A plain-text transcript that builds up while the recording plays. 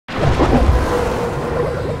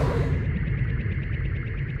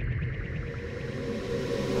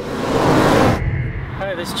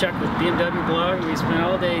this is Chuck with BMWBLOG. We spent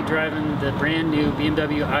all day driving the brand new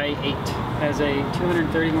BMW i8. It has a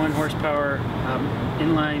 231 horsepower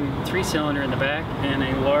inline 3-cylinder in the back and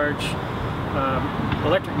a large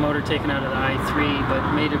electric motor taken out of the i3,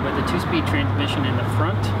 but mated with a 2-speed transmission in the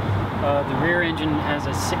front. The rear engine has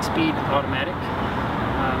a 6-speed automatic.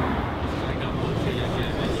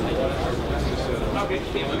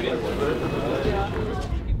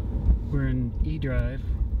 We're in e-drive,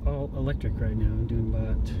 all electric right now. I'm doing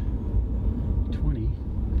about 20.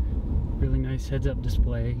 Really nice heads-up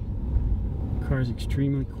display. Car's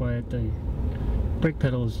extremely quiet. The brake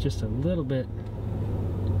pedal is just a little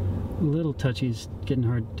touchy. It's getting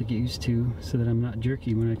hard to get used to so that I'm not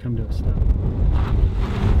jerky when I come to a stop.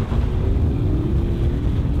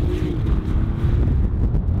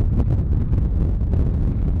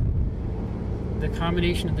 The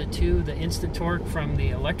combination of the two, the instant torque from the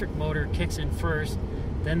electric motor kicks in first,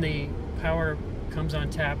 then the power comes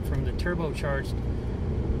on tap from the turbocharged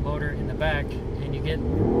motor in the back, and you get an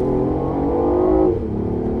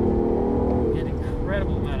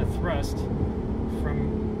incredible amount of thrust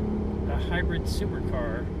from a hybrid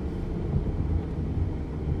supercar.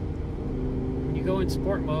 When you go in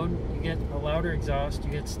sport mode, you get a louder exhaust,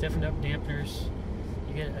 you get stiffened up dampeners,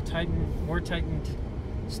 you get a more tightened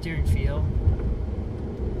steering feel.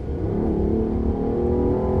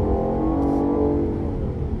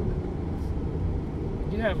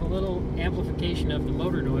 Have a little amplification of the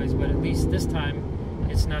motor noise, but at least this time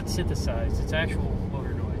it's not synthesized, it's actual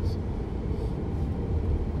motor noise.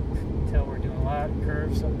 You can tell we're doing a lot of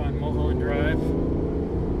curves up on Mulholland Drive.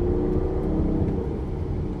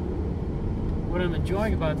 What I'm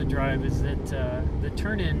enjoying about the drive is that the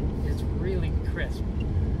turn-in is really crisp.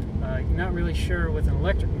 You're not really sure with an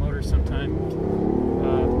electric motor sometimes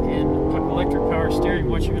in electric power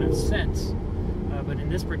steering what you're going to sense, but in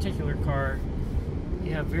this particular car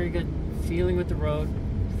you have very good feeling with the road.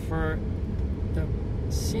 For the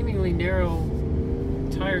seemingly narrow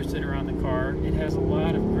tires that are on the car, it has a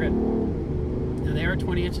lot of grip. Now they are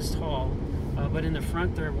 20 inches tall, but in the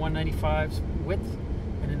front they're 195 width,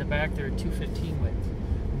 and in the back they're 215 width.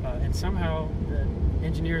 And somehow the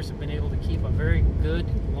engineers have been able to keep a very good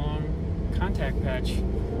long contact patch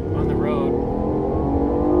on the road.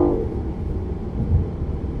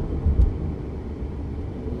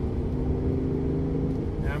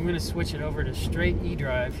 I'm going to switch it over to straight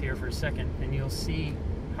e-drive here for a second, and you'll see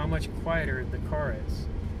how much quieter the car is.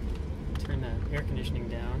 Turn the air conditioning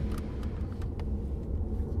down.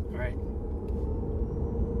 Alright.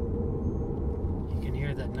 You can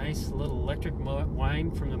hear that nice little electric whine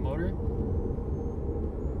from the motor.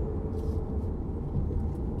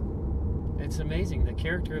 It's amazing. The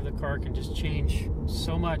character of the car can just change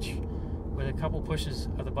so much with a couple pushes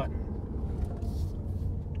of the button.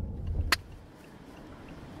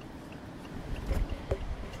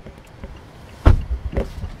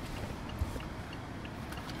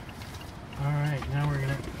 Now we're going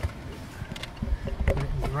to put it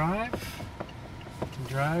in drive. In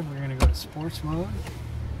drive, we're going to go to sports mode.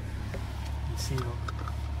 And see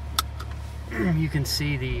you can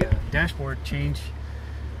see the dashboard change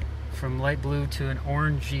from light blue to an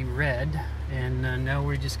orangey red. And now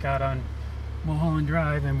we just got on Mulholland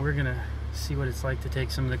Drive, and we're going to see what it's like to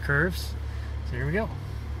take some of the curves. So here we go.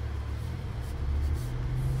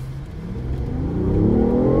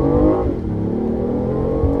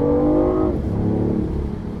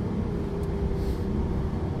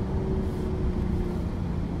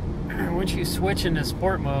 Once you switch into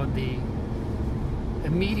sport mode, the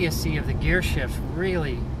immediacy of the gear shift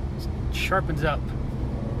really sharpens up.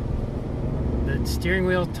 The steering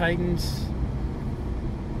wheel tightens,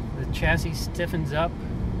 the chassis stiffens up.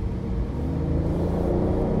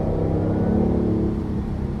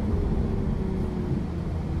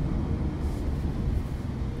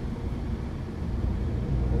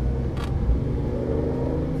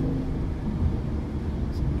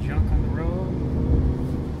 Some junk on the road.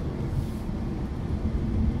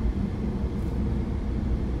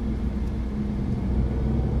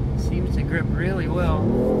 Seems to grip really well.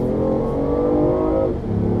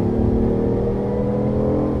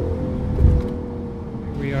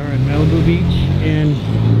 We are at Malibu Beach, and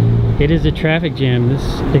it is a traffic jam.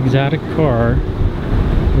 This exotic car,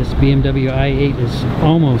 this BMW i8, is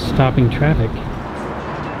almost stopping traffic.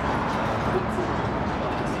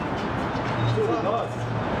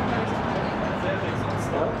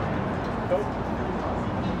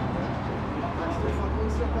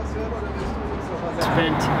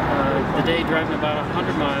 Spent the day driving about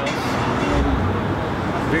 100 miles in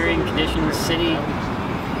varying conditions, city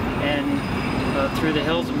and through the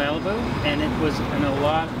hills of Malibu, and it was a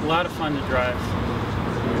lot of fun to drive.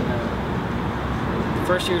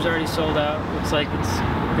 First year's already sold out. Looks like it's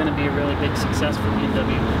going to be a really big success for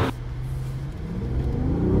BMW.